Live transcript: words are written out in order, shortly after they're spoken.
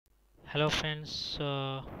Hello friends,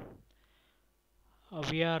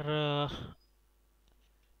 we are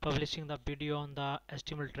publishing the video on the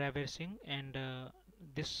HTML traversing, and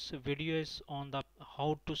this video is on the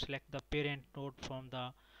how to select the parent node from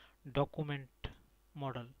the document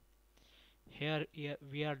model. Here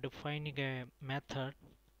we are defining a method.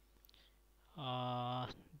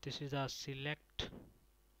 This is a select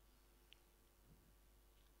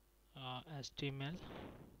HTML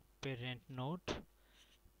parent node.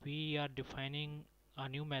 We are defining a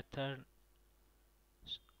new method.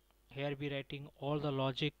 Here we writing all the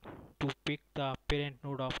logic to pick the parent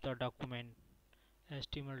node of the document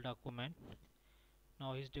HTML document.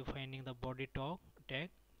 Now he's defining the body tag.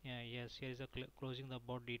 Yeah, yes, here is a closing the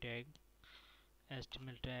body tag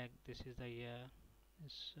HTML tag. This is the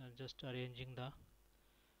is just arranging the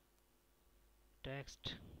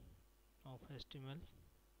text of HTML.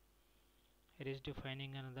 Here is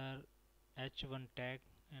defining another h1 tag,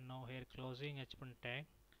 and now here closing h1 tag.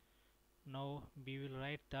 Now we will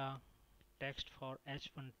write the text for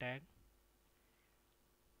h1 tag.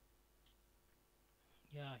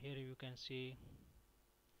 Yeah, here you can see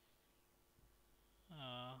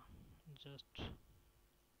uh, just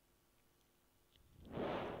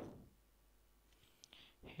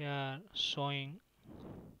here showing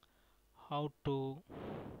how to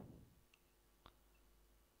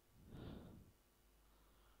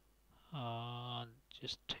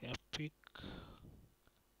just pick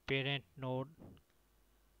parent node.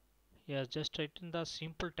 Yeah, just written the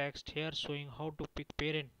simple text here showing how to pick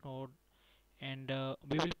parent node, and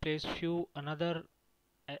we will place few another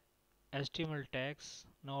uh, HTML tags.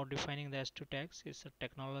 Now defining the h2 tags is a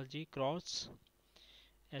technology cross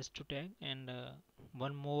h2 tag, and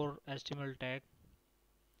one more HTML tag.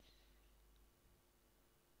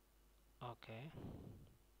 Okay,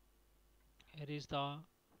 here is the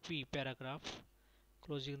p paragraph,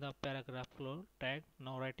 closing the paragraph tag.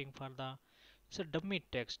 Now writing for the it's a dummy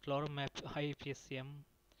text lorem IFSM.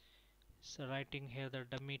 So writing here the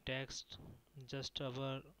dummy text, just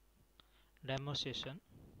our demonstration.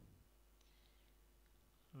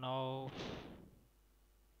 Now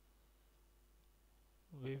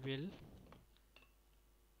we will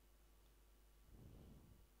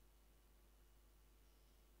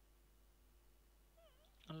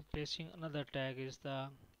placing another tag is the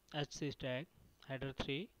h3 tag header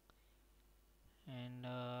 3, and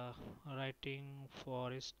writing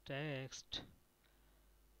for its text.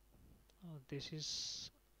 This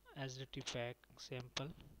is HtmlAgilityPack sample.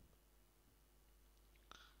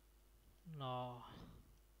 Now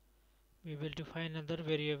we will define another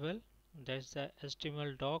variable, that's the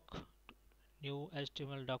HTML doc, new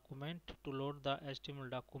HTML document. To load the HTML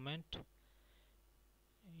document,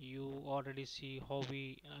 you already see how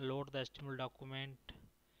we load the HTML document.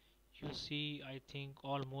 You see, I think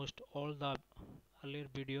almost all the earlier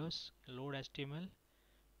videos load HTML.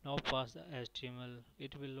 Now pass the HTML,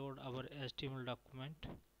 it will load our HTML document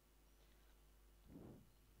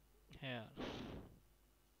here.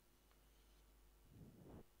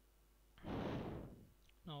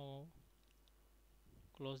 Now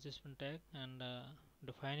close this one tag, and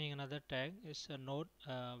defining another tag is a node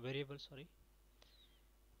variable, sorry,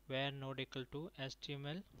 where node equal to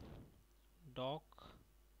HTML doc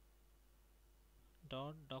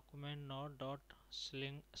dot document node dot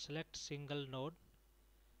select single node.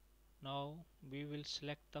 Now we will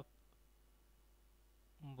select the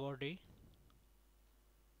body,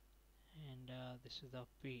 and this is the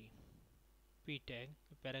p tag,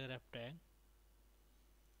 paragraph tag,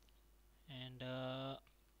 and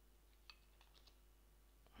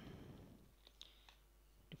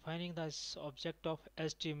defining this object of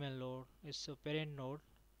HTML node is a parent node.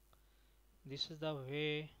 This is the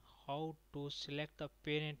way how to select the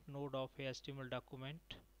parent node of a HTML document.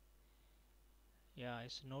 Yeah,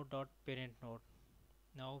 it's node dot parent node.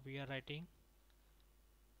 Now we are writing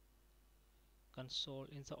console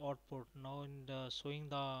in the output. Now in the showing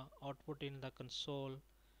the output in the console,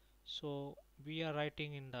 so we are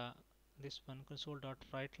writing in the this one console dot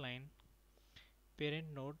write line parent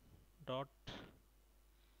node dot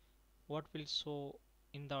what will show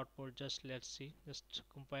in the output. Just let's see, just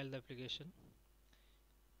compile the application,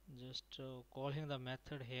 just calling the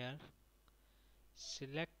method here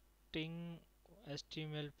selecting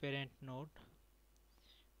HTML parent node.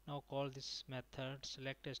 Now call this method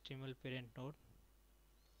select HTML parent node.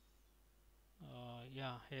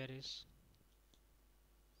 Yeah, here is.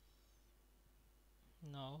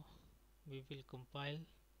 Now we will compile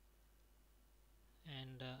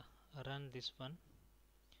and run this one.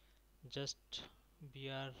 Just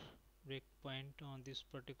br breakpoint on this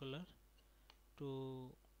particular to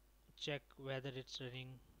check whether it's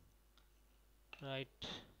running right.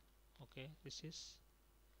 Okay, this is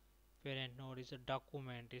parent node is a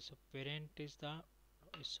document, is a parent is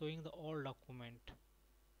showing the all document.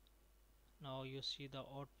 Now you see the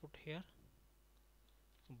output here.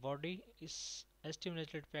 Body is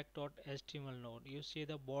HtmlAgilityPack.HtmlNode. You see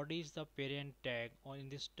the body is the parent tag or in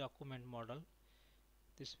this document model.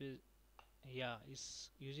 This will, yeah, is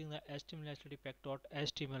using the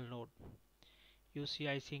HtmlAgilityPack.HtmlNode. You see,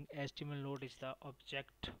 I think HtmlNode is the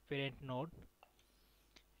object parent node,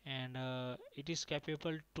 and it is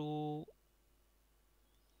capable to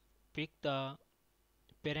pick the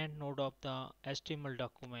parent node of the HTML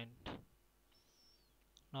document.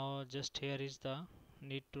 Now just here is the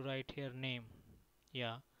need to write here name.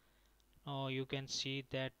 Yeah, now you can see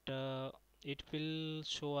that it will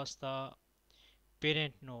show us the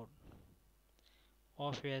parent node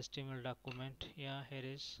of a HTML document. Yeah, here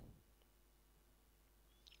is.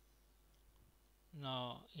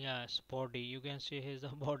 Now yes, body, you can see here's the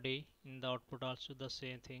body. In the output also the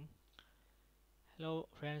same thing. Hello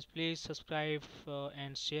friends, please subscribe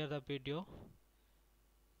and share the video.